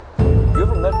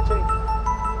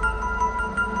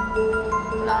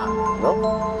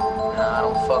No? Nah, I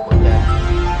don't fuck with that.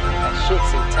 That shit's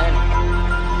satanic.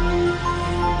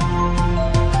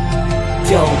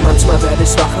 Yo, manchmal werde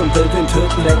ich wach und will den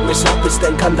töten, lenk mich ab. Ich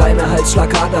denk an deine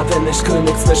Halsschlagader, wenn ich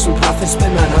König zwischen Paff. Ich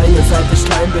bin alleine, seit ich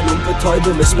klein bin und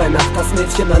betäube mich bei Nacht. Das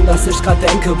Mädchen, an das ich grad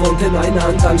denke, wohnt in einer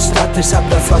anderen Stadt. Ich hab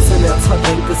das, was im Herz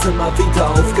verdrängt, ist immer wieder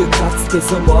aufgekratzt. Bis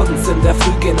um morgens in der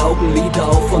Früh gehen Augenlider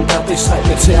auf und ab. Ich schreib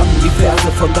mit Scherben die Verse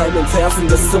von deinen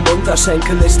Fersen bis zum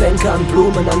Unterschenkel. Ich denke an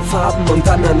Blumen, an Farben und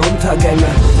dann an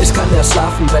Untergänge. Ich kann ja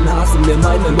schlafen, wenn Hasen mir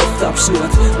meine Luft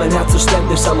abschnürt. Mein Herz ist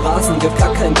ständig am Rasen, gibt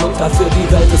gar keinen Grund dafür. Die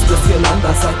Welt ist bisschen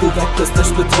anders, seit du weg bist, ich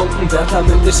betrunken werd,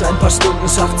 damit ich ein paar Stunden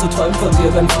schaff zu träumen von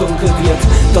dir, wenn's dunkel wird.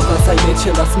 Doch als ein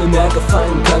Mädchen, das mir mehr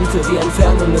gefallen könnte, die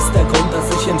Entfernung ist der Grund, dass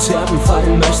ich in Scherben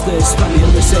fallen möchte. Ich verliere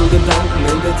mich in Gedanken,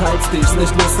 in Details, die ich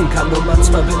nicht wissen kann. Und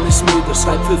manchmal bin ich müde,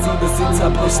 schreib für sie, bis sie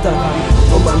zerbricht daran.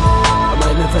 Oh Mann,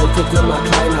 meine Welt wird immer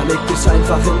kleiner, leg dich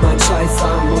einfach in mein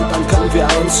Scheißarm und dann können wir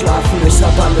einschlafen. Ich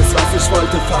hab alles, was ich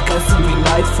wollte, vergessen wie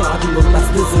Leitfaden und lass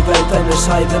diese Welt eine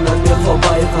Scheide an mir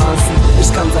vorbei rasen. Ich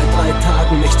kann seit 3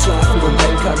 Tagen nicht schlafen und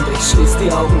denk an dich. Schließ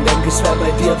die Augen, denk ich wär bei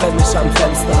dir, wenn ich am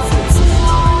Fenster sitze.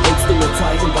 Willst du mir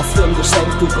zeigen, was für ein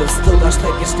Geschenk du bist? Oder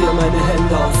streck ich dir meine Hände